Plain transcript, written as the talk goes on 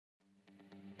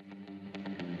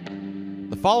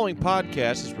The following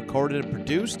podcast is recorded and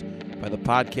produced by the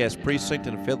Podcast Precinct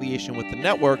in affiliation with the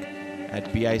network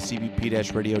at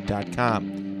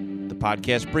bicbp-radio.com. The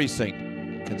Podcast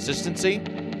Precinct. Consistency,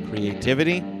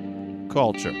 creativity,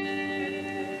 culture.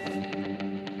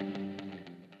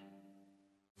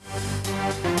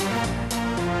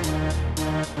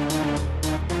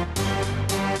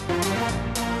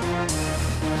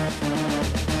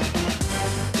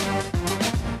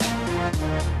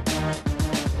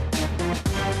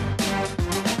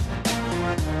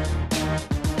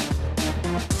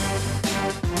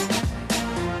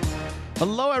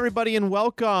 Hello, everybody, and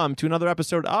welcome to another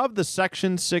episode of the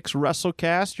Section 6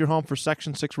 WrestleCast, your home for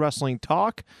Section 6 wrestling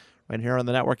talk, right here on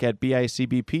the network at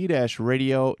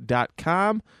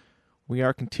bicbp-radio.com. We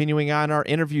are continuing on our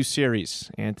interview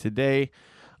series, and today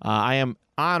I am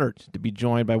honored to be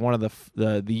joined by one of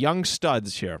the young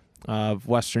studs here of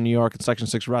Western New York and Section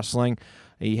 6 wrestling.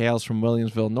 He hails from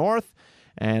Williamsville North,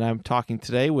 and I'm talking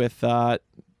today with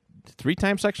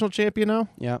three-time sectional champion now?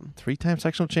 Yeah. Three-time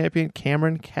sectional champion,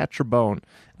 Cameron Catrabone.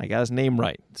 I got his name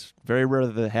right. It's very rare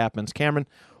that it happens. Cameron,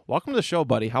 welcome to the show,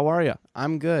 buddy. How are you?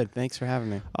 I'm good. Thanks for having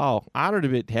me. Oh, honored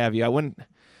to have you.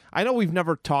 I know we've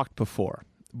never talked before,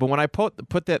 but when I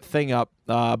put that thing up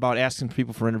about asking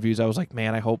people for interviews, I was like,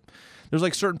 man, I hope there's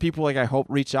like certain people I hope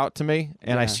reach out to me,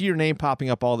 and I see your name popping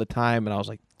up all the time, and I was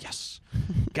like, yes,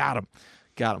 got him.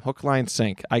 Hook, line,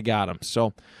 sink. I got him.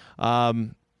 So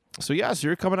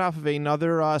you're coming off of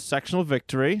another sectional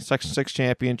victory, Section 6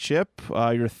 championship,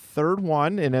 your third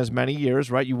one in as many years,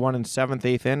 right? You won in 7th,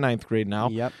 8th, and 9th grade now.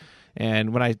 Yep.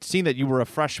 And when I seen that you were a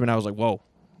freshman, I was like, whoa,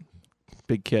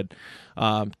 big kid.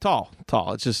 Tall.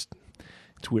 It's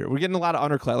weird. We're getting a lot of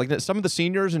underclass. Like some of the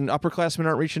seniors and upperclassmen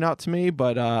aren't reaching out to me,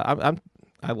 but I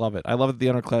love it. I love that the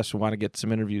underclassmen want to get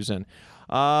some interviews in.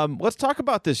 Let's talk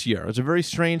about this year. It was a very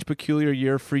strange, peculiar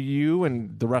year for you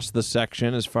and the rest of the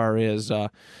section as far as,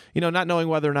 not knowing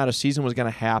whether or not a season was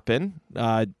going to happen.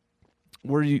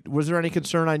 Was there any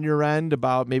concern on your end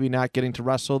about maybe not getting to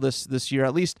wrestle this year?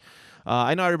 At least,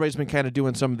 I know everybody's been kind of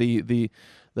doing some of the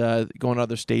going to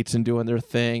other states and doing their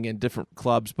thing in different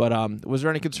clubs, but was there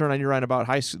any concern on your end about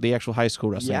the actual high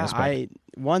school wrestling aspect?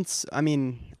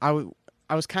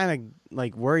 I was kind of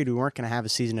like worried we weren't going to have a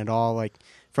season at all. Like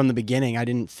from the beginning, I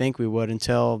didn't think we would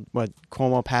until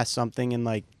Cuomo passed something in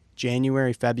like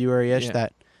January, February-ish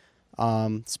that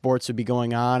sports would be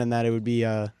going on and that it would be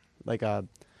like a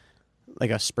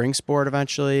spring sport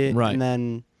eventually. Right. And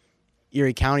then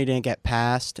Erie County didn't get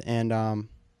passed, and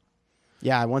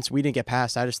once we didn't get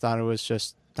passed, I just thought it was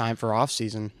just time for off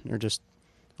season or just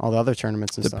all the other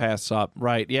tournaments and stuff. To pass up,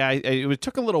 right? Yeah, it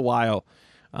took a little while.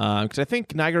 Because I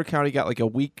think Niagara County got like a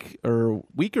week or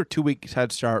 2 weeks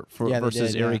head start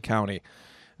versus Erie County,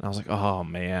 and I was like, oh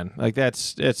man, like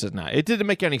it didn't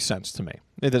make any sense to me.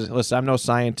 Listen, I'm no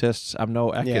scientist, I'm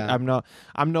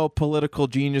no political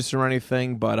genius or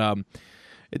anything, but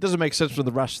it doesn't make sense when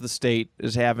the rest of the state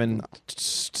is having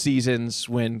seasons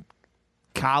when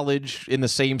college in the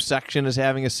same section is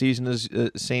having a season at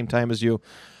the same time as you.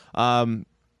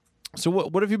 So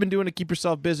what have you been doing to keep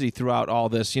yourself busy throughout all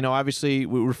this? Obviously,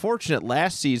 we were fortunate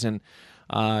last season,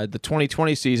 the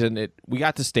 2020 season, we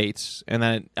got to states, and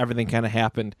then everything kind of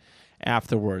happened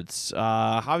afterwards.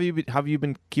 How have you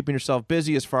been keeping yourself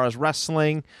busy as far as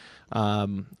wrestling?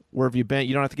 Where have you been?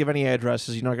 You don't have to give any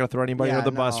addresses. You're not going to throw anybody under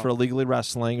the bus for illegally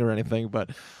wrestling or anything, but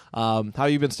how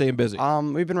have you been staying busy?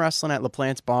 We've been wrestling at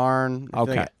LaPlante's Barn.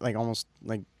 Okay. Like almost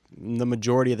like the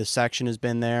majority of the section has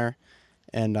been there.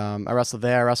 And I wrestled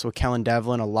there. I wrestled with Kellen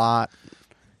Devlin a lot.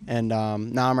 And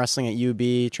now I'm wrestling at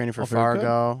UB, training for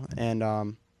Fargo. And,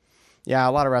 a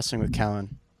lot of wrestling with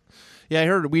Kellen. Yeah, I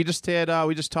heard we just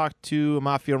talked to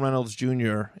Mafia Reynolds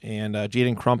Jr. and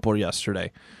Jaden Crumpler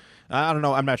yesterday. I don't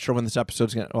know. I'm not sure when this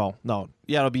episode's going to... Well, no.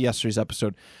 Yeah, it'll be yesterday's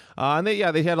episode. And they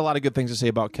had a lot of good things to say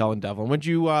about Kellen Devlin. When'd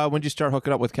you start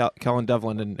hooking up with Kellen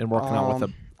Devlin and working out with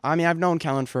him? I mean, I've known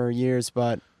Kellen for years,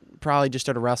 but probably just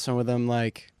started wrestling with him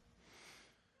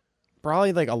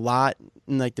probably a lot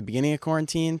in the beginning of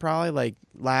quarantine, probably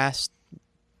last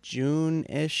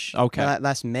June-ish. Okay.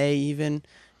 Last May even.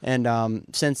 And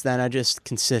since then, I just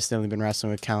consistently been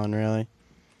wrestling with Kellen, really.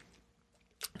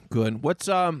 Good. What's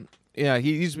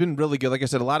he's been really good. Like I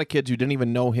said, a lot of kids who didn't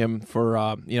even know him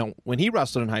for when he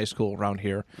wrestled in high school around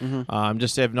here,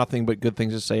 just have nothing but good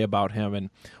things to say about him.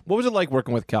 And what was it like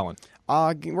working with Kellen?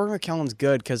 Working with Kellen's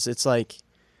good because it's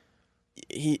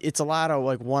it's a lot of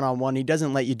like one-on-one. He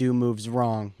doesn't let you do moves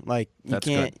wrong. Like you That's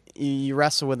can't you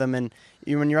wrestle with him, and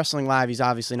when you're wrestling live, he's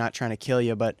obviously not trying to kill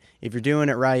you. But if you're doing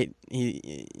it right,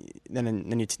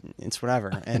 it's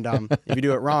whatever. And if you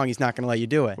do it wrong, he's not going to let you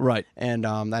do it. Right. And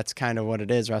that's kind of what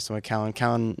it is wrestling with Kellen.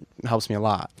 Kellen helps me a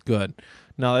lot. Good.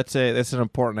 No, that's an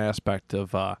important aspect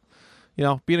of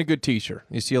being a good teacher.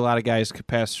 You see a lot of guys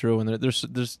pass through, and there's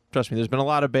trust me, there's been a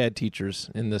lot of bad teachers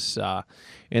in this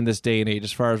day and age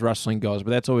as far as wrestling goes.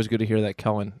 But that's always good to hear that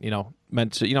Kellen,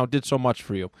 did so much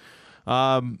for you.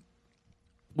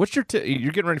 What's your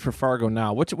you're getting ready for Fargo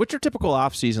now? What's your typical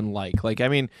off season like? Like, I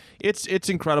mean, it's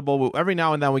incredible. Every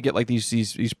now and then we get like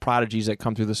these prodigies that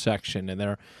come through the section, and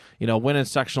they're winning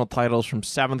sectional titles from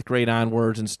 7th grade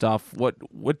onwards and stuff.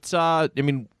 What's a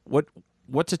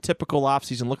typical off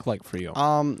season look like for you?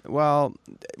 Well,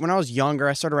 when I was younger,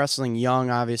 I started wrestling young,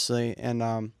 obviously,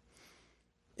 and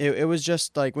it was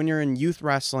just like when you're in youth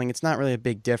wrestling, it's not really a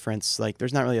big difference. Like,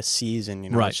 there's not really a season,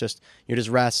 Right. It's just you're just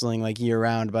wrestling like year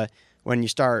round. But when you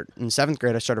start in 7th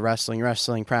grade, I started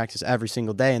wrestling practice every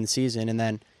single day in the season, and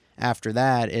then after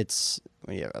that, it's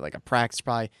like a practice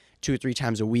probably 2 or 3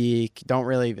 times a week.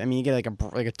 You get like a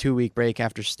 2-week break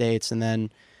after states, and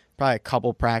then probably a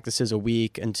couple practices a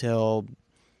week until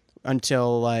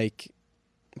the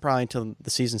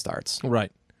season starts.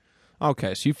 Right.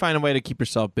 Okay, so you find a way to keep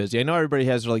yourself busy. I know everybody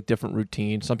has like different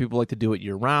routines. Some people like to do it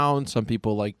year round. Some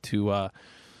people like to,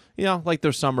 like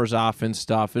their summers off and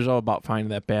stuff. It's all about finding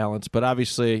that balance. But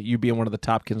obviously, you being one of the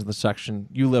top kids in the section,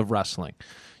 you live wrestling.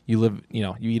 You live,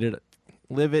 you eat it,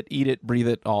 live it, eat it, breathe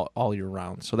it all year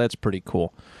round. So that's pretty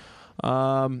cool.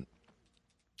 And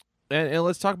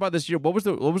let's talk about this year. What was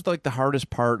like the hardest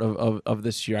part of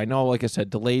this year? I know, like I said,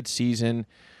 delayed season,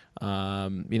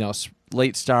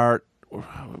 late start.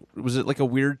 Was it like a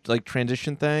weird like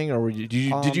transition thing, or did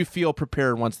you feel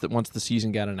prepared once the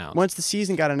season got announced? Once the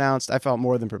season got announced, I felt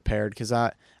more than prepared because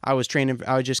I was training.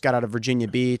 I just got out of Virginia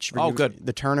Beach. Good.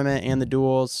 The tournament and the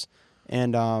duels,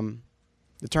 and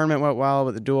the tournament went well,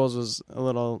 but the duels was a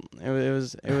little.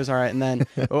 It was all right. And then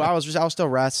I was still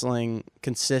wrestling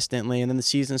consistently, and then the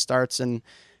season starts, and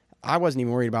I wasn't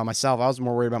even worried about myself. I was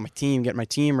more worried about my team, getting my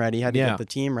team ready. Had to get the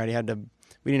team ready.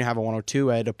 We didn't have a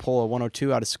 102. I had to pull a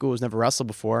 102 out of school. I was never wrestled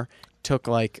before. Took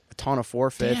like a ton of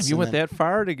forfeits. Damn, you went that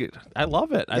far to get. I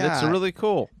love it. That's really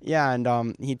cool. Yeah,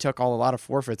 and he took a lot of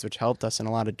forfeits, which helped us in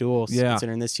a lot of duels. Yeah.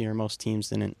 Considering this year most teams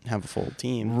didn't have a full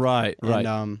team. Right.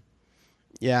 And,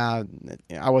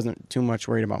 I wasn't too much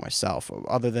worried about myself,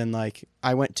 other than like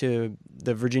I went to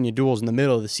the Virginia duels in the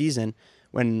middle of the season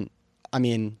when,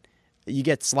 you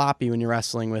get sloppy when you're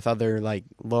wrestling with other like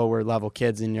lower level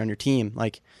kids on your team.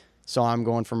 Like, so I'm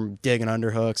going from digging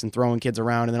underhooks and throwing kids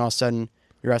around, and then all of a sudden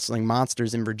you're wrestling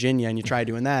monsters in Virginia, and you try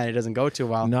doing that, it doesn't go too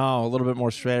well. No, a little bit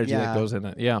more strategy that goes in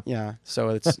it. Yeah. Yeah.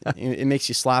 So it makes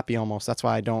you sloppy almost. That's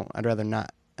why I'd rather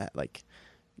not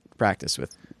practice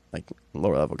with like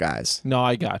lower level guys. No,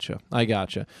 I gotcha.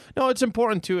 No, it's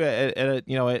important too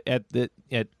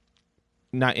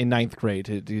not in 9th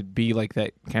grade to be like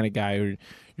that kind of guy. Or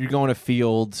you're going to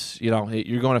fields,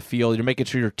 you're making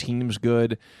sure your team's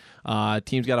good.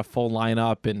 Team's got a full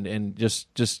lineup, and just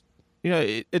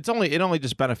it only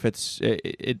just benefits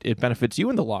it benefits you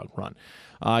in the long run.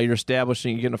 You're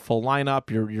establishing, you're getting a full lineup.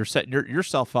 You're setting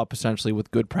yourself up essentially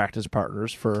with good practice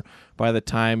partners for by the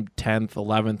time 10th,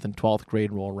 11th, and 12th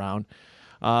grade roll around.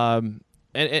 And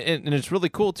it's really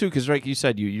cool too because, like you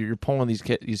said, you're pulling these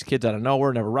kids out of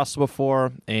nowhere, never wrestled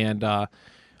before, and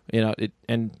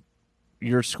and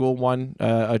your school won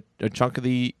a chunk of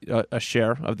a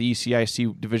share of the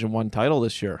ECIC Division I title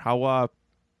this year.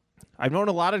 I've known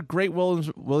a lot of great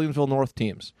Williamsville North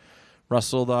teams.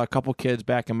 Wrestled a couple kids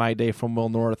back in my day from Will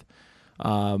North.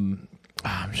 I'm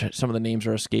sure some of the names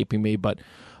are escaping me, but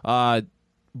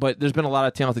there's been a lot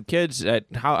of talented kids.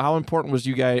 How important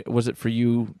was it for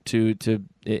you to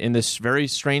in this very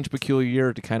strange, peculiar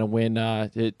year to kind of win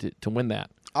to win that?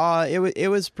 It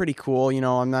was pretty cool.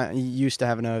 I'm not used to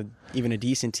having even a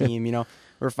decent team.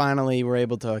 We're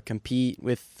able to compete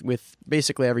with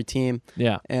basically every team.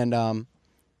 Yeah. And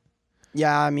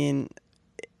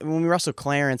when we wrestled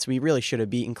Clarence, we really should have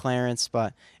beaten Clarence,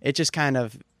 but it's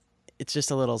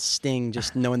just a little sting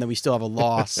just knowing that we still have a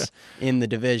loss in the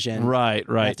division. Right.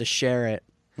 We have to share it.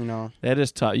 That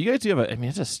is tough. You guys do have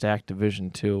it's a stacked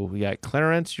division too. We got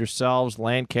Clarence, yourselves,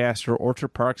 Lancaster, Orchard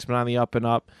Park's been on the up and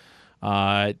up.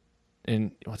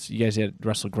 And you guys had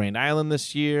wrestled Grand Island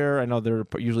this year. I know they're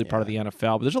usually part of the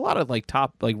NFL, but there's a lot of like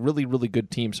top, like really, really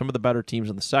good teams. Some of the better teams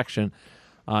in the section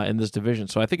in this division.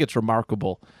 So I think it's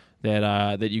remarkable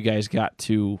that you guys got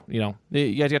to,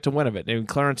 you guys got to win of it. And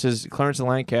Clarence and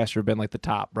Lancaster have been like the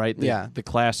top, right? The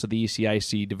class of the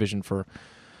ECIC division for,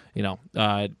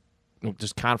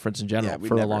 just conference in general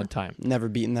for a long time. Never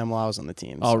beaten them while I was on the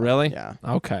team. Oh, really? Yeah.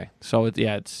 Okay. So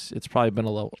it's probably been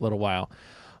a little while.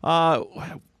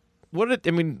 What did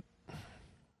it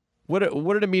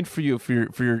mean for you for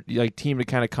your like team to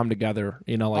kind of come together,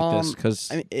 this?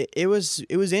 Because it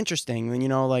was interesting.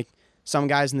 Like some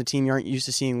guys in the team you aren't used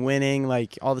to seeing winning,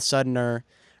 like all of a sudden are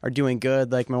doing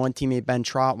good. Like my one teammate Ben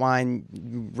Trotwine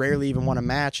rarely even won a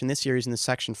match, and this year he's in the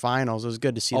section finals. It was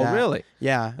good to see that. Oh, really?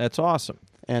 Yeah, that's awesome.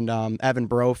 And Evan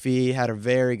Brophy had a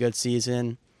very good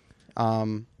season. I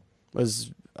don't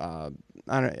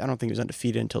think he was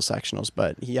undefeated until sectionals,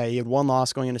 but he had one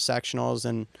loss going into sectionals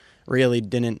and really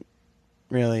didn't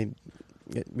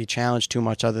be challenged too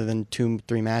much other than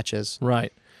 2-3 matches.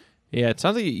 Right. Yeah, it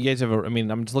sounds like you guys have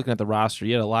I'm just looking at the roster.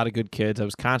 You had a lot of good kids. I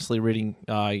was constantly reading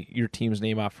your team's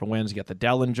name off for wins. You got the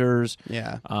Dellingers,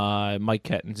 Mike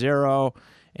Catanzaro,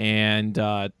 and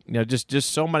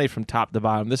just so many from top to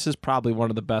bottom. This is probably one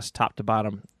of the best top to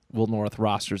bottom Will North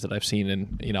rosters that I've seen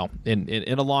in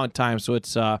a long time. So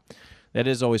it's that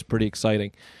is always pretty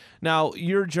exciting. Now,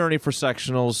 your journey for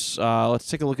sectionals, let's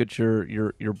take a look at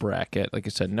your bracket. Like I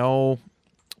said,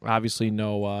 obviously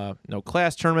no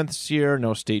class tournament this year,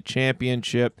 no state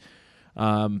championship.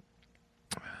 Let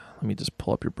me just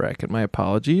pull up your bracket. My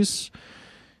apologies.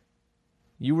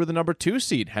 You were the number 2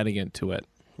 seed heading into it.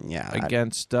 Yeah.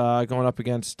 Going up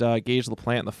against Gage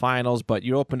LaPlante in the finals, but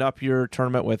you opened up your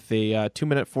tournament with a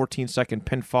 2-minute 14-second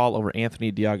pinfall over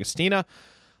Anthony DiAgostina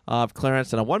of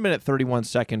Clarence and a 1-minute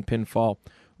 31-second pinfall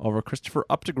over Christopher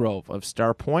Updegrove of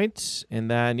Star Point.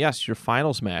 And then, yes, your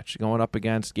finals match going up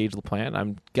against Gage LaPlante.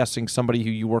 I'm guessing somebody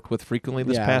who you worked with frequently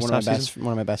this past season.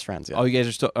 One of my best friends. Yeah. Oh, you guys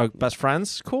are still best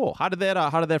friends? Cool. How did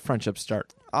that friendship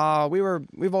start?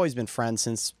 We've always been friends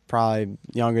since probably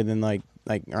younger than like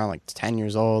around 10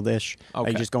 years old ish.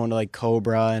 Okay. Just going to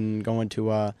Cobra and going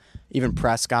to even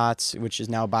Prescott's, which is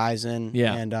now Bison.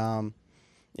 Yeah. And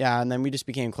then we just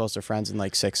became closer friends in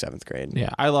 6th, 7th grade. Yeah,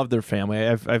 I love their family.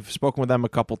 I've spoken with them a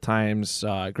couple times,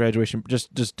 graduation,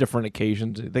 just different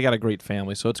occasions. They got a great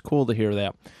family, so it's cool to hear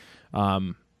that.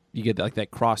 You get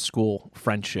that cross school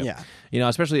friendship. Yeah.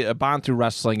 Especially a bond through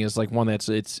wrestling is one that's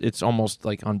it's almost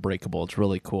unbreakable. It's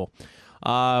really cool.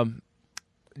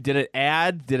 Did it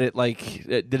add? Did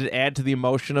it add to the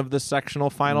emotion of the sectional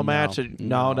final match?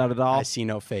 No, not at all. I see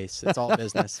no face. It's all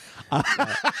business.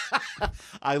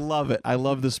 I love it. I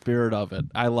love the spirit of it.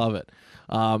 I love it.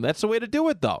 That's the way to do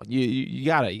it, though. You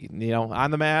gotta,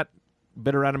 on the mat,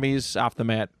 bitter enemies. Off the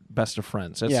mat, best of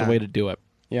friends. That's the way to do it.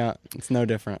 Yeah, it's no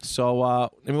different. So,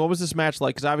 what was this match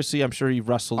like? Because obviously, I'm sure you've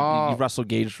wrestled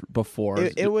Gage before.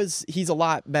 He's a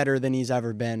lot better than he's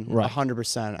ever been. Right.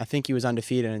 100%. I think he was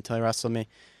undefeated until he wrestled me,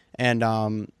 and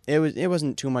it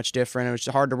wasn't too much different. It was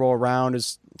just hard to roll around.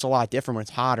 It's a lot different when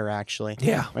it's hotter. Actually,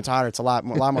 yeah, when it's hotter, it's a lot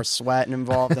more sweating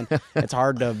involved, and it's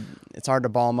hard to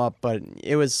ball him up. But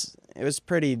it was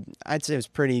pretty. I'd say it was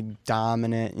pretty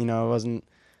dominant.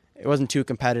 It wasn't too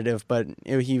competitive, but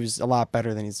he was a lot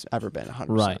better than he's ever been. 100%.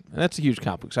 Right, and that's a huge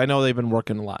compliment. I know they've been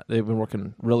working a lot. They've been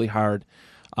working really hard,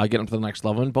 getting to the next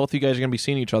level. And both of you guys are going to be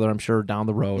seeing each other, I'm sure, down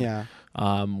the road. Yeah.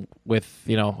 With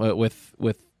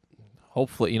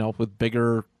hopefully, with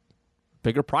bigger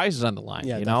prizes on the line.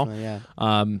 Yeah, definitely, yeah.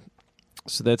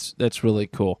 So that's really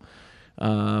cool.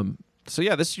 So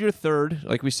yeah, this is your third,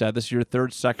 like we said, this is your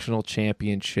third sectional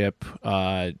championship.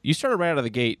 You started right out of the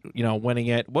gate, winning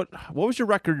it. What was your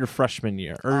record your freshman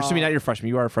year? Or excuse me, not your freshman.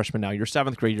 You are a freshman now. Your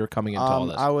 7th grade year coming into all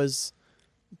this. I was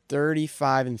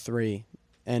 35-3,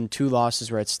 and 2 losses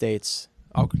were at states.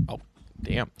 Oh,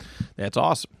 damn, that's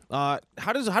awesome. How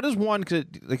does one? 'Cause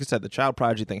like I said, the child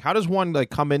prodigy thing. How does one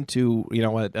come into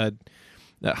at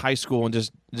high school and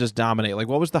just dominate?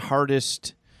 What was the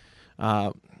hardest?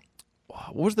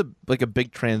 What was a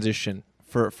big transition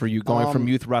for you going from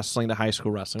youth wrestling to high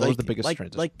school wrestling? What was the biggest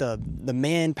transition? Like the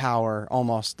manpower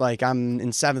almost. I'm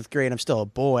in 7th grade. I'm still a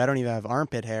boy. I don't even have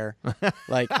armpit hair.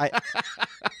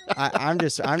 I'm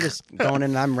just going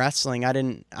in and I'm wrestling. I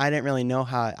didn't really know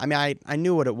how. I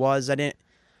knew what it was. I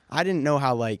didn't know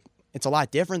how it's a lot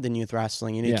different than youth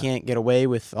wrestling. You can't get away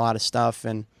with a lot of stuff,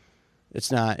 and it's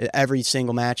not every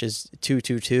single match is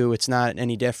 2-2-2. It's not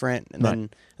any different. And then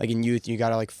in youth, you got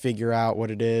to figure out what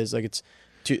it is. It's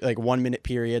 1 minute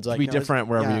periods. Be different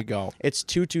wherever you go. It's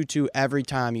 2-2-2 every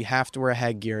time. You have to wear a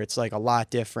headgear. It's a lot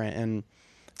different, and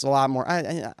it's a lot more.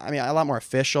 A lot more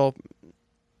official,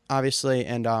 obviously,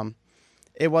 and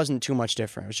it wasn't too much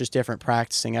different. It was just different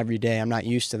practicing every day. I'm not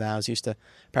used to that. I was used to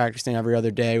practicing every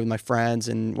other day with my friends,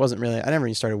 and I never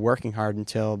even started working hard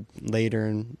until later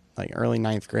in like early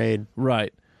 9th grade.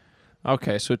 Right.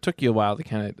 Okay, so it took you a while to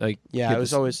kind of like it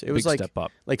was like step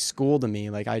up. Like school to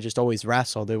me. Like I just always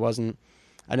wrestled.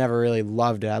 I never really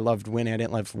loved it. I loved winning. I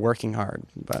didn't love working hard.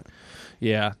 But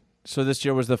yeah. So this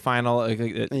year was the final.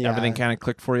 Everything kind of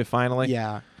clicked for you finally.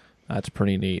 Yeah. That's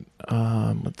pretty neat.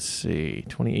 Let's see,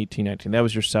 2018-19. That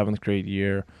was your 7th grade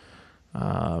year.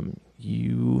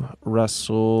 You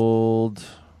wrestled.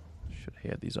 Should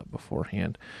have had these up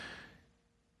beforehand.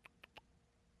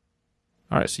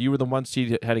 All right, so you were the 1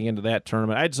 seed heading into that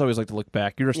tournament. I just always like to look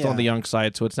back. You're still on the young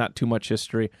side, so it's not too much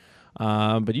history.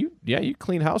 But you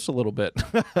cleaned house a little bit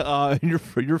in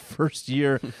your first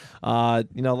year. A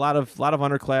lot of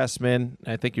underclassmen.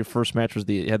 I think your first match was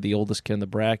had the oldest kid in the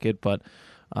bracket, but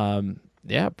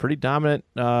pretty dominant.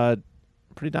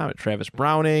 Travis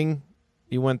Browning,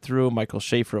 you went through. Michael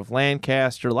Schaefer of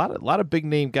Lancaster. A lot of big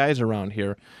name guys around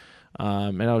here.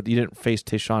 I know you didn't face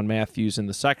Tayshawn Matthews in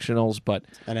the sectionals, but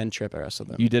at N-Trip I wrestled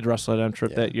them. You did wrestle at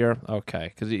N-Trip that year?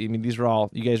 Okay, because you guys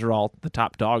are all the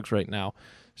top dogs right now.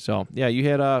 So yeah, you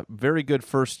had a very good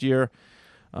first year.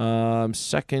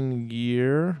 Second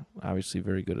year, obviously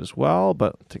very good as well.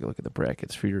 But take a look at the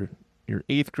brackets for your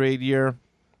 8th grade year.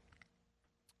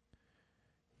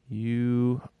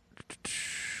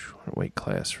 What weight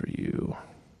class for you?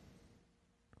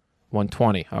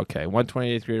 120. Okay,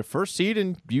 120 8th grade, first seed,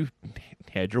 and you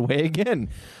had your way again.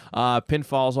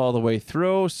 Pinfalls all the way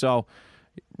through, so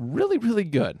really, really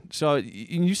good. So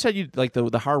you said you like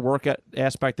the hard work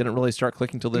aspect didn't really start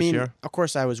clicking till this year? Of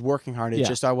course, I was working hard. It's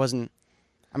just I wasn't.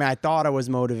 I thought I was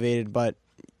motivated, but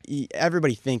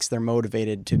everybody thinks they're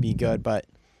motivated to be good, but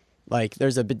like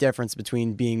there's a big difference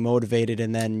between being motivated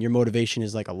and then your motivation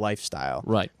is like a lifestyle,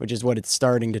 right? Which is what it's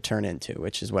starting to turn into,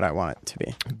 which is what I want it to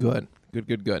be. Good.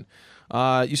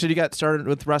 You said you got started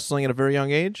with wrestling at a very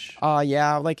young age?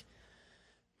 Yeah, like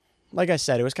I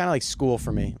said, it was kind of like school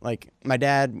for me. Like my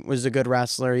dad was a good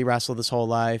wrestler. He wrestled his whole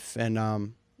life,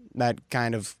 and that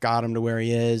kind of got him to where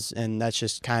he is, and that's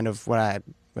just kind of what I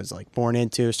was like born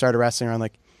into. Started wrestling around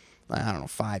like, I don't know,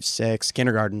 5, 6,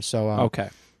 kindergarten. So okay.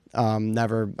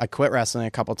 I quit wrestling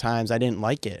a couple times. I didn't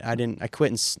like it. I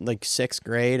quit in like 6th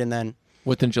grade, and then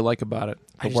what didn't you like about it?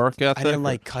 The work ethic? I didn't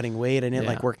like cutting weight. I didn't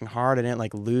like working hard. I didn't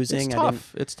like losing.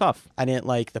 It's tough. I didn't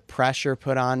like the pressure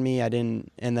put on me. And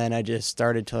then I just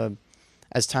started to,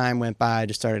 as time went by, I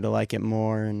just started to like it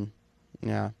more, and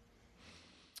yeah.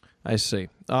 I see.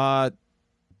 All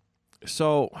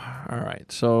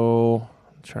right. So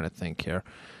I'm trying to think here.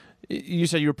 You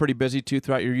said you were pretty busy too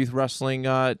throughout your youth wrestling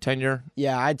tenure?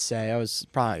 Yeah, I'd say I was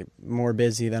probably more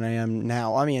busy than I am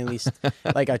now. At least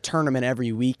like a tournament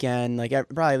every weekend, like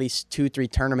probably at least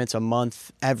 2-3 tournaments a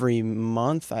month every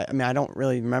month. I don't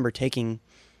really remember taking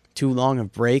too long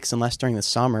of breaks unless during the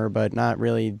summer, but no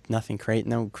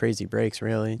crazy breaks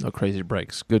really. No crazy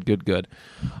breaks. Good. Do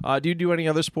you do any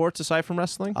other sports aside from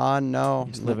wrestling? No.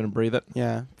 You just live and breathe it?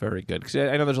 Yeah. Very good. Because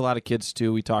I know there's a lot of kids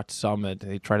too. We talked to some that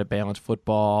they try to balance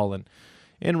football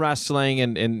and wrestling,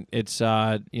 and it's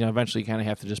eventually you kind of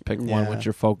have to just pick one once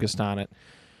you're focused on it.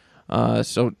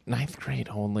 So 9th grade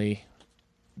only.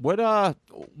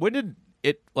 When did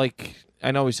it like? I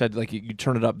know we said like you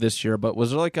turned it up this year, but was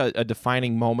there like a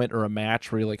defining moment or a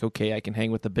match where you're like, okay, I can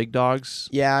hang with the big dogs?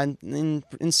 Yeah, in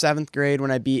 7th grade when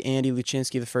I beat Andy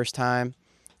Luczynski the first time,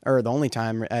 or the only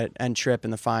time at N-Trip in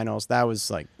the finals, that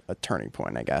was like a turning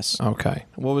point, I guess. Okay,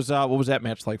 what was that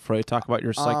match like for you? Talk about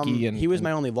your psyche. He was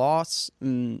my only loss. I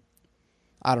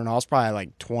don't know. I was probably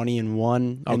like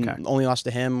 20-1. Okay, and only lost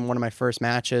to him one of my first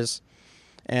matches.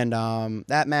 And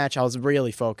that match, I was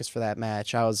really focused for that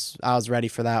match. I was ready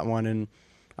for that one, and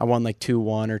I won like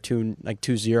 2-1 or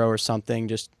 2-0 or something.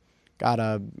 Just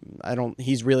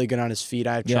he's really good on his feet.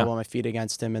 I had trouble on my feet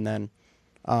against him, and then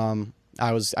I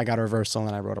got a reversal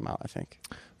and I rode him out, I think.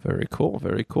 Very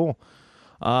cool.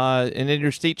 And in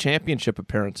your state championship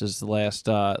appearances the last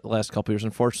couple years,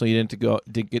 unfortunately, you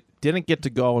didn't get to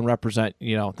go and represent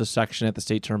the section at the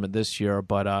state tournament this year.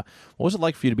 But what was it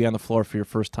like for you to be on the floor for your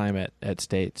first time at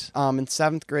states? In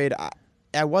 7th grade,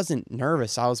 I wasn't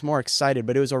nervous. I was more excited,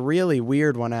 but it was a really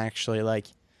weird one actually. Like,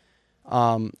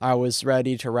 I was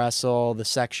ready to wrestle the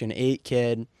Section 8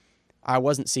 kid. I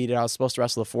wasn't seeded. I was supposed to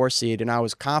wrestle the 4 seed, and I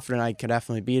was confident I could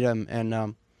definitely beat him.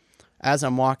 And as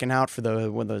I'm walking out for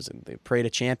the Parade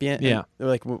of Champions, they're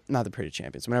like, not the Parade of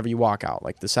Champions. Whenever you walk out,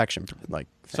 like the section, like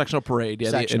sectional parade,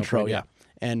 the intro, parade,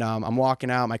 And I'm walking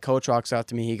out. My coach walks out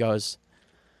to me. He goes,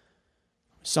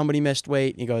 "Somebody missed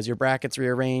weight." He goes, "Your bracket's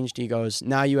rearranged." He goes,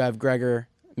 "Now you have Gregor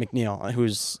McNeil,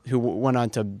 who went on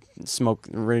to smoke,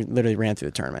 literally ran through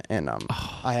the tournament, and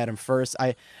I had him first.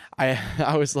 I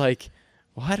was like,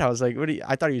 what? I was like, what?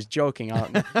 I thought he was joking,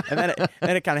 and then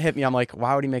it kind of hit me. I'm like,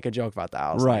 why would he make a joke about that?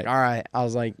 I was right. like, all right. I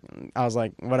was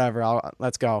like, whatever.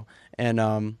 Let's go. And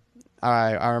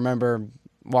I remember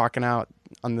walking out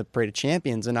on the Parade of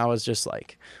Champions, and I was just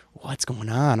like, what's going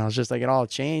on? I was just like, it all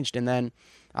changed, and then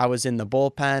I was in the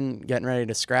bullpen getting ready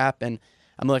to scrap, and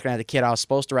I'm looking at the kid I was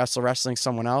supposed to wrestling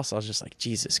someone else. I was just like,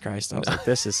 Jesus Christ. I was like,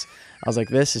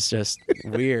 this is just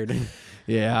weird.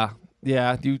 Yeah.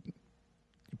 You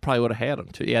probably would have had him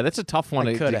too. Yeah, that's a tough one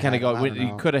to kind of go.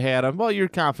 You could have had him. Well, you're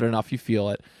confident enough. You feel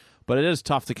it. But it is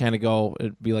tough to kind of go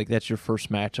and be like, that's your first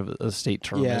match of a state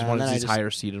tournament. Yeah, it's one of these higher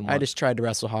seeded ones. I just tried to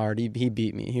wrestle hard. He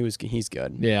beat me. He's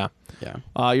good. Yeah.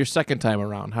 Yeah. Your second time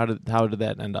around, how did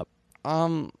that end up?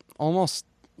 Almost.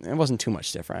 It wasn't too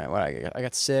much different. What I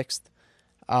got sixth.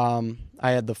 I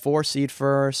had the 4 seed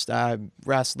first. I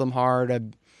wrestled him hard.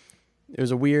 It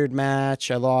was a weird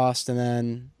match. I lost, and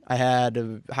then I had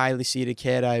a highly seeded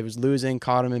kid. I was losing,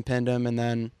 caught him and pinned him, and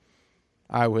then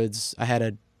I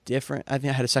had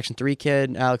a Section 3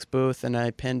 kid, Alex Booth, and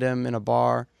I pinned him in a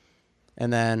bar.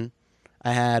 And then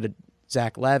I had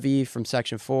Zach Levy from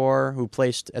Section 4 who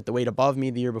placed at the weight above me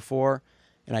the year before,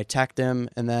 and I teched him.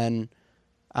 And then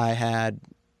I had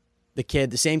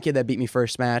the same kid that beat me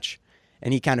first match,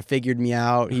 and he kind of figured me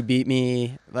out. He beat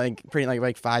me like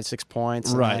 5-6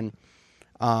 points. Right.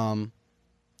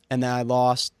 And then I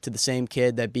lost to the same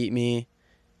kid that beat me.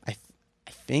 I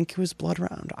think it was Blood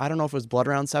Round. I don't know if it was Blood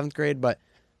Round 7th grade, but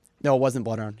no, it wasn't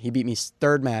Blood Round. He beat me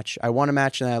third match. I won a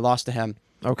match, and then I lost to him.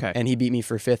 Okay. And he beat me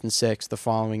for 5th and 6th the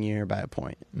following year by a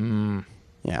point.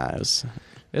 Yeah, it was.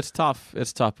 It's tough.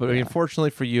 But I mean, unfortunately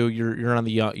for you, you're on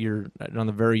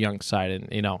the very young side,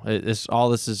 and all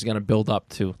this is going to build up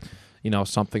to,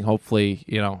 something. Hopefully,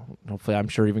 I'm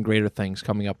sure even greater things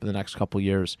coming up in the next couple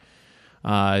years.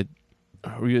 Were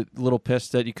you a little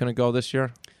pissed that you couldn't go this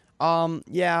year?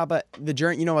 Yeah, but the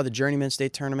Journeyman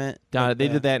State Tournament. They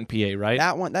did that in PA, right?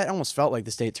 That almost felt like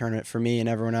the state tournament for me and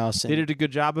everyone else. And they did a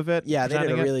good job of it. Yeah, they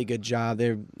did a really good job.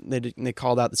 They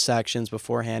called out the sections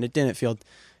beforehand. It didn't feel.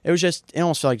 It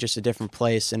almost felt like just a different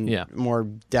place and more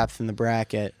depth in the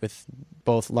bracket with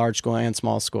both large school and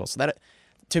small school. So that,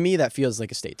 to me, that feels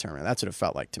like a state tournament. That's what it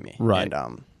felt like to me. Right.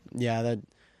 And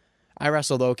I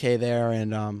wrestled okay there,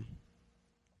 and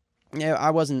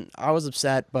I was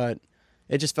upset, but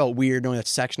it just felt weird knowing that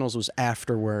sectionals was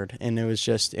afterward, and it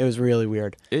was really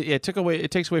weird. It takes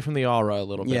away from the aura a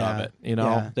little bit of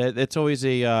it. It's always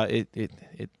there's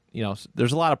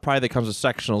a lot of pride that comes with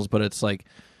sectionals, but it's like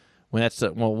when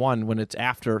when it's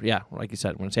after, like you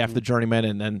said, when it's after the Journeyman,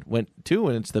 and then when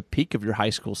it's the peak of your high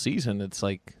school season, it's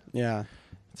like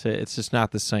it's just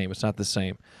not the same. It's not the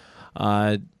same.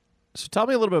 So tell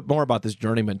me a little bit more about this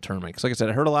Journeyman tournament, because like I said,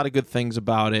 I heard a lot of good things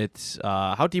about it.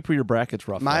 How deep were your brackets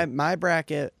roughly? My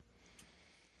bracket,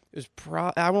 it was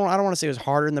I don't want to say it was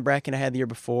harder than the bracket I had the year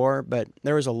before, but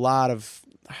there was a lot of,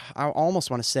 I almost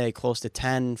want to say close to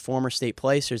 10 former state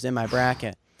placers in my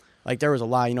bracket. Like there was a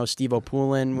lot. Steve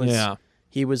O'Poulin was. Yeah.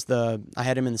 He was I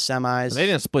had him in the semis. They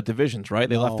didn't split divisions, right?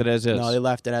 They left it as is. No, they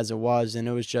left it as it was, and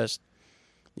it was just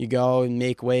you go and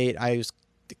make weight. I was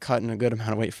cutting a good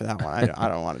amount of weight for that one. I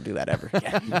don't want to do that ever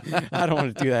again. I don't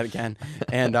want to do that again.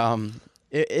 And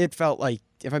it felt like,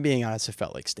 if I'm being honest, it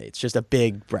felt like states. Just a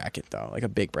big bracket, though, like a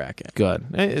big bracket. Good.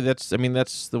 That's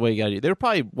the way you got to do. They were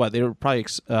probably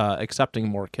accepting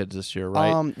more kids this year,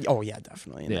 right? Oh yeah,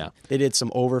 definitely. And yeah. They did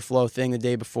some overflow thing the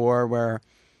day before where,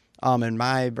 in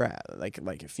my like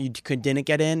if you didn't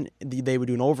get in, they would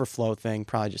do an overflow thing,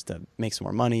 probably just to make some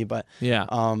more money. But yeah.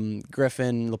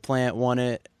 Griffin LaPlante won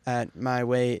it at my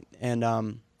weight,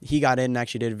 and he got in and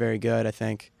actually did very good, I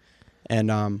think.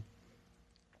 And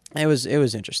it was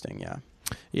interesting, yeah.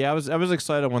 Yeah, I was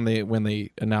excited when they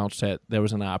announced that there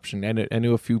was an option. I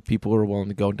knew a few people who were willing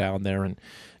to go down there and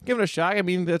give it a shot. I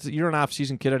mean, you're an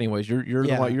off-season kid anyways.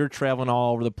 You're traveling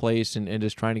all over the place and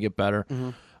just trying to get better.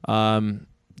 Mm-hmm.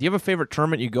 Do you have a favorite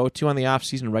tournament you go to on the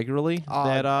off-season regularly?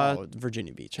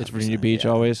 Virginia Beach. It's Virginia Beach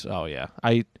always? Oh, yeah.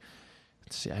 Let's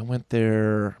see, I went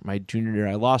there my junior year.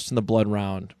 I lost in the blood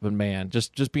round, but man,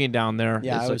 just being down there.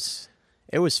 Yeah,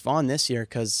 it was fun this year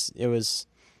because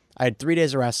I had 3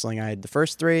 days of wrestling. I had the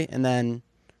first 3, and then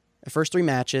the first 3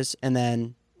 matches, and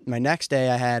then my next day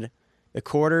I had the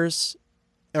quarters,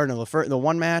 or no, the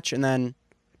one match, and then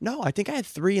I think I had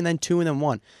 3 and then 2 and then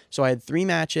 1. So I had 3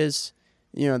 matches.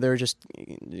 They were just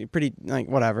pretty like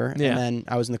whatever. Yeah. And then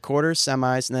I was in the quarters,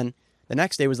 semis, and then the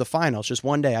next day was the finals. Just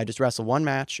one day, I just wrestled one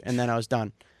match, and then I was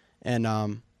done. And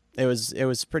it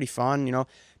was pretty fun.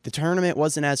 The tournament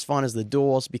wasn't as fun as the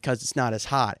duels because it's not as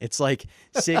hot. It's like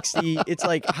 60. It's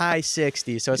like high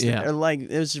 60. So it's like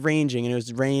it was ranging and it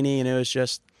was rainy and it was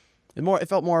just it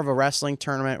felt more of a wrestling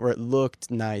tournament where it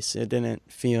looked nice. It didn't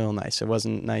feel nice. It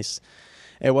wasn't nice.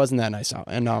 It wasn't that nice out.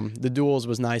 And the duels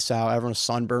was nice out. Everyone was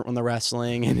sunburnt when they're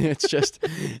wrestling, and it's just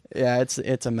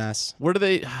it's a mess. Where do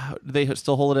they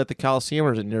still hold it at the Coliseum,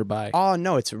 or is it nearby? Oh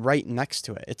no, it's right next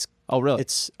to it. Really?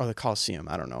 The Coliseum.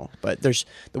 I don't know, but there's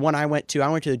the one I went to. I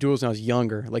went to the duels when I was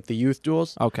younger, like the youth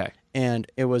duels. Okay. And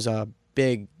it was a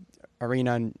big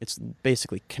arena, and it's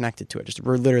basically connected to it.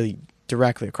 We're literally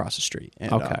directly across the street.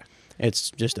 And, okay.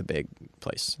 It's just a big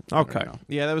place. Okay.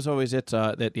 Yeah, that was always it.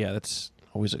 That's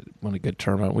always a good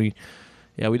tournament. We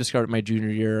discovered it my junior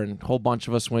year, and a whole bunch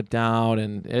of us went down,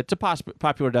 and it's a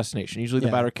popular destination. Usually,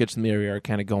 the better kids in the area are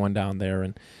kind of going down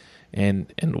there and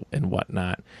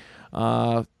whatnot.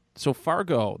 So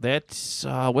Fargo, that's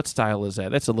what style is that?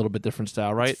 That's a little bit different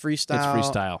style, right? It's freestyle. It's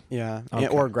freestyle. Yeah. Okay.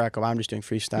 Or Greco. I'm just doing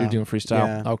freestyle. You're doing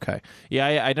freestyle? Yeah. Okay.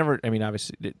 Yeah, I never,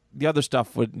 obviously, the other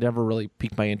stuff would never really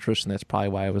pique my interest, and that's probably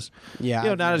why I was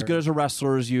not as good as a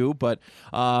wrestler as you, but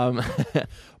what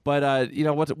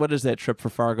is that trip for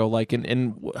Fargo like,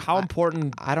 and how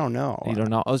important? I don't know. You don't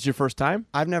know? Oh, this is your first time?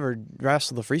 I've never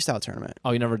wrestled the freestyle tournament.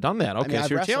 Oh, you never done that? Okay, so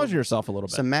you're challenging yourself a little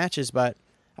bit. Some matches, but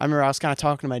I remember I was kind of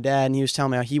talking to my dad, and he was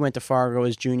telling me how he went to Fargo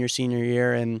his junior, senior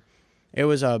year, and it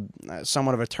was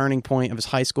somewhat of a turning point of his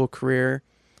high school career.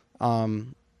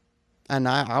 And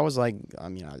I was like, I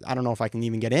don't know if I can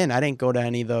even get in. I didn't go to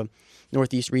any of the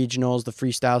Northeast regionals, the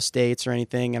freestyle states or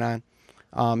anything. And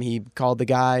he called the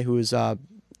guy who was, I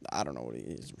don't know what he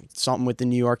is, something with the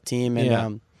New York team.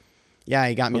 And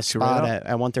he got me a spot at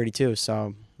 132.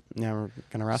 So yeah, we're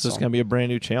going to wrestle. So it's going to be a brand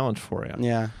new challenge for you.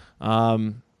 Yeah.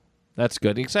 That's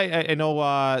good. Because I know,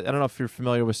 I don't know if you're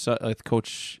familiar with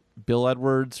Coach Bill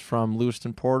Edwards from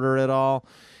Lewiston Porter at all.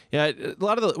 Yeah, a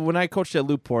lot of when I coached at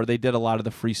Lew-Port, they did a lot of the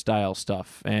freestyle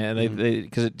stuff, and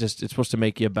because it's supposed to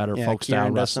make you a better folk style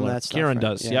wrestler. Kieran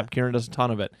does. Yeah. Yep, Kieran does a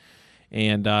ton of it,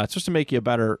 and it's supposed to make you a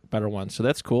better one. So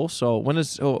that's cool. So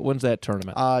when's that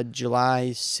tournament?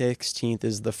 July 16th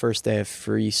is the first day of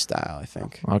freestyle, I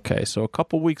think. Okay, so a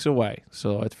couple weeks away.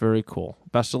 So it's very cool.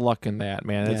 Best of luck in that,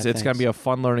 man. It's gonna be a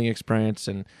fun learning experience,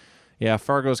 and yeah,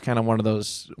 Fargo's kind of one of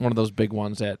those big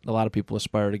ones that a lot of people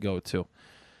aspire to go to.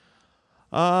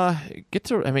 I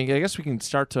guess we can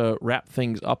start to wrap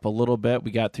things up a little bit.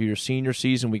 We got through your senior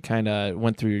season. We kind of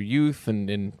went through your youth or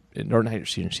not your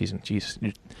senior season.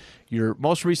 Jeez, your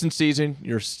most recent season,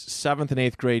 your 7th and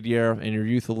 8th grade year, and your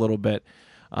youth a little bit.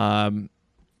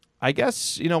 I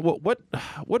guess what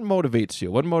motivates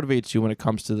you? What motivates you when it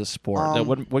comes to the sport?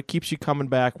 What keeps you coming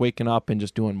back, waking up, and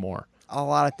just doing more? A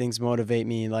lot of things motivate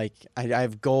me. Like I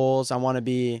have goals. I want to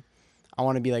be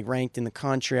like ranked in the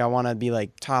country. I want to be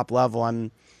like top level.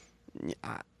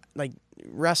 Like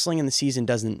wrestling in the season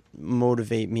doesn't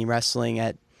motivate me. Wrestling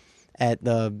at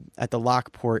the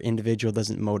Lockport individual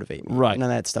doesn't motivate me. Right. None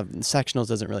of that stuff. The sectionals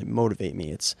doesn't really motivate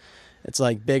me. It's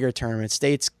like bigger tournaments.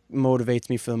 States motivates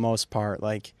me for the most part.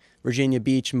 Like Virginia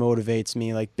Beach motivates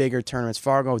me. Like bigger tournaments.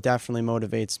 Fargo definitely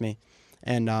motivates me.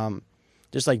 And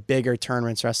just like bigger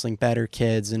tournaments, wrestling better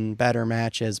kids and better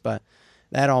matches. But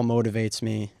that all motivates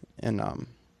me. And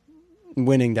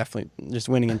winning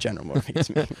in general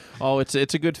motivates me. Oh, it's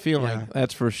a good feeling,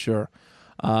 that's for sure.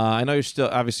 I know you're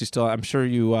still, I'm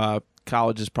sure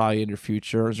college is probably in your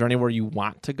future. Is there anywhere you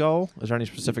want to go? Is there any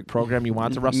specific program you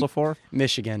want to wrestle for?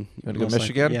 Michigan. You want to go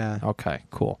Michigan? Yeah. Okay,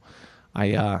 cool.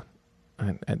 I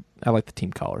like the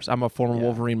team colors. I'm a former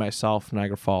Wolverine myself,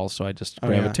 Niagara Falls, so I just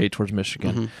gravitate towards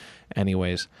Michigan. Mm-hmm.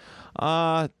 Anyways.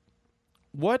 All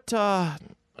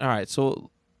right, so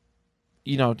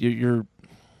you're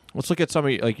let's look at some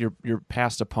of your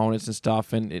past opponents and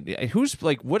stuff, and who's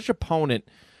which opponent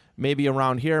maybe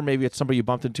around here, maybe it's somebody you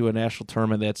bumped into a national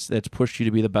tournament that's pushed you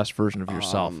to be the best version of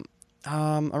yourself.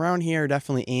 Around here,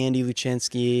 definitely Andy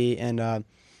Luchinsky and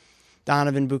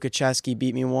Donovan Bukacheski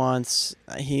beat me once.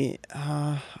 Andy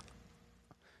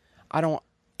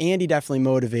definitely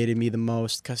motivated me the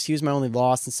most because he was my only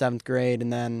loss in 7th grade,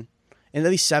 and then in at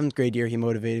least 7th grade year he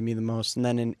motivated me the most, and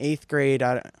then in 8th grade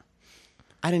I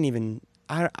didn't even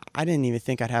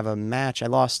think I'd have a match. I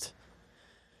lost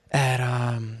at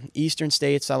Eastern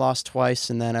States. I lost twice,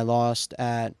 and then I lost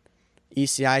at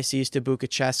ECICs to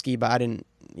Bukacheski, but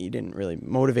he didn't really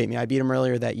motivate me. I beat him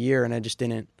earlier that year, and I just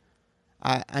didn't.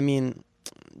 I mean,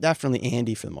 definitely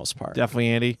Andy for the most part. Definitely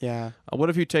Andy? Yeah. What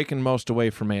have you taken most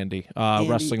away from Andy,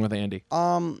 wrestling with Andy?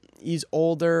 He's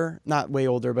older, not way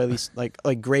older, but at least like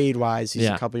grade-wise, he's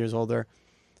a couple years older.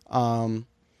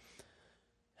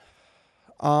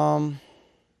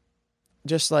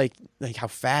 just like how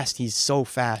fast he's so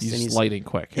fast. He's lightning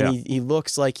quick. And he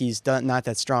looks like he's not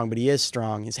that strong, but he is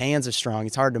strong. His hands are strong.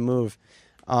 It's hard to move.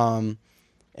 And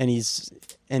he's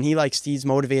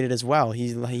motivated as well.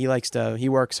 He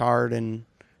works hard and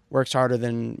works harder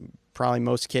than probably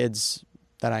most kids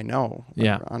that I know.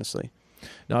 Yeah, honestly.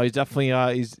 No, he's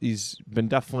definitely he's been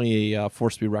definitely a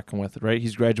force to be reckoned with, right?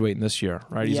 He's graduating this year,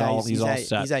 right? He's all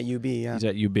set. He's at UB. Yeah, he's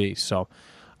at UB. So,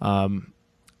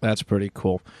 that's pretty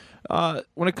cool.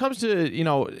 When it comes to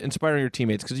inspiring your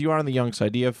teammates, because you are on the young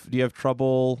side, do you have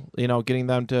trouble getting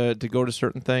them to go to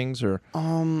certain things, or?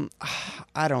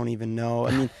 I don't even know.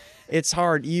 I mean, it's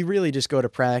hard. You really just go to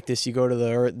practice. You go to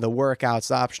the workouts,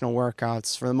 the optional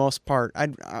workouts. For the most part,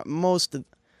 80%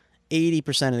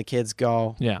 of the kids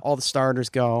go. Yeah. All the starters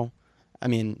go. I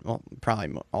mean, well,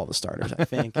 probably all the starters, I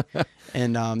think.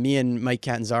 And me and Mike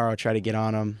Catanzaro try to get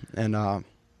on them, and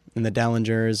the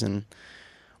Dellingers, and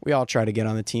we all try to get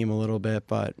on the team a little bit.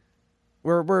 But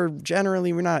we're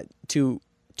generally not too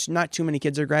many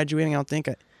kids are graduating. I don't think.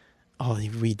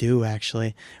 We do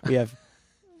actually. We have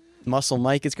Muscle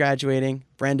Mike is graduating.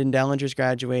 Brendan Dellinger's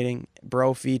graduating.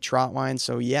 Brophy, Trotwine.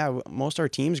 So, yeah, most of our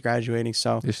team's graduating.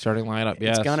 So your starting lineup,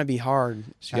 it's going to be hard.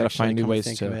 So you got to find new ways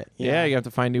to Yeah, you have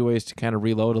to find new ways to kind of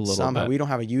reload a little bit. We don't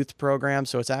have a youth program,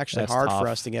 so it's actually hard for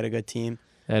us to get a good team.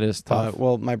 That is tough.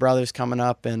 Well, my brother's coming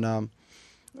up, and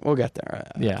we'll get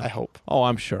there. I hope. Oh,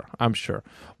 I'm sure.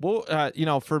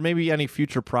 Well, for maybe any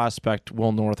future prospect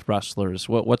Will North wrestlers,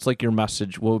 what's like your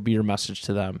message? What would be your message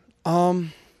to them?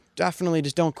 Definitely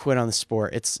just don't quit on the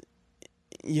sport.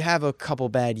 You have a couple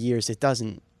bad years. It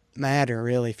doesn't matter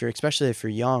really especially if you're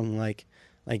young. Like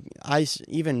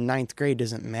even ninth grade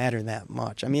doesn't matter that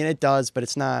much. I mean, it does, but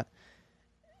it's not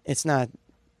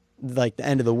like the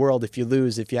end of the world if you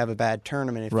lose, if you have a bad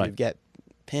tournament, if you get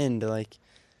pinned,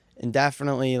 and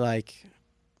definitely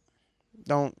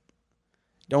don't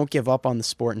give up on the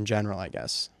sport in general, I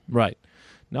guess. Right.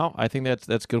 No, I think that's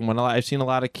a good one. I've seen a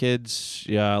lot of kids.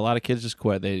 Yeah, a lot of kids just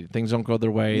quit. Things don't go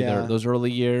their way. Yeah. Those early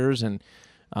years, and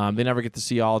they never get to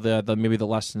see all the maybe the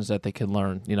lessons that they can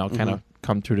learn. Kind of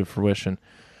come through to fruition.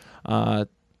 I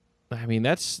mean,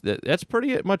 that's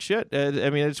pretty much it. I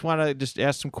mean, I just want to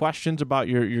ask some questions about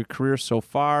your career so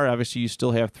far. Obviously, you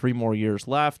still have 3 more years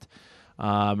left.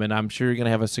 And I'm sure you're going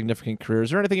to have a significant career. Is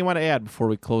there anything you want to add before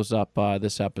we close up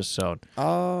this episode?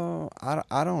 I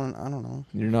don't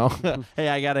know. Hey,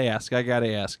 I gotta ask.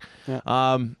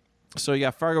 Yeah. So you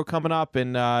got Fargo coming up,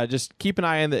 and just keep an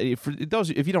eye on for those.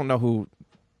 If you don't know who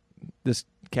this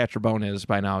Catcher Bone is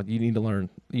by now, you need to learn.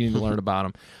 You need to learn about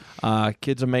him.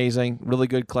 Kid's amazing, really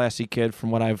good, classy kid. From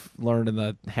what I've learned in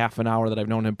the half an hour that I've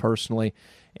known him personally.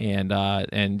 And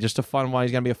just a fun one.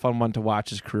 He's going to be a fun one to watch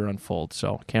his career unfold.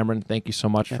 So, Cameron, thank you so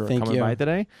much for coming by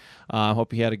today.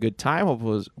 Hope you had a good time. Hope it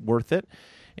was worth it.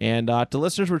 And to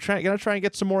listeners, we're going to try and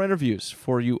get some more interviews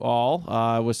for you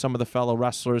all with some of the fellow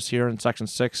wrestlers here in Section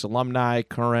 6, alumni,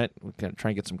 current. We're going to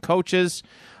try and get some coaches.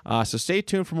 So stay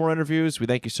tuned for more interviews. We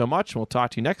thank you so much, and we'll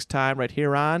talk to you next time right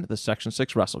here on the Section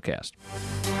 6 WrestleCast.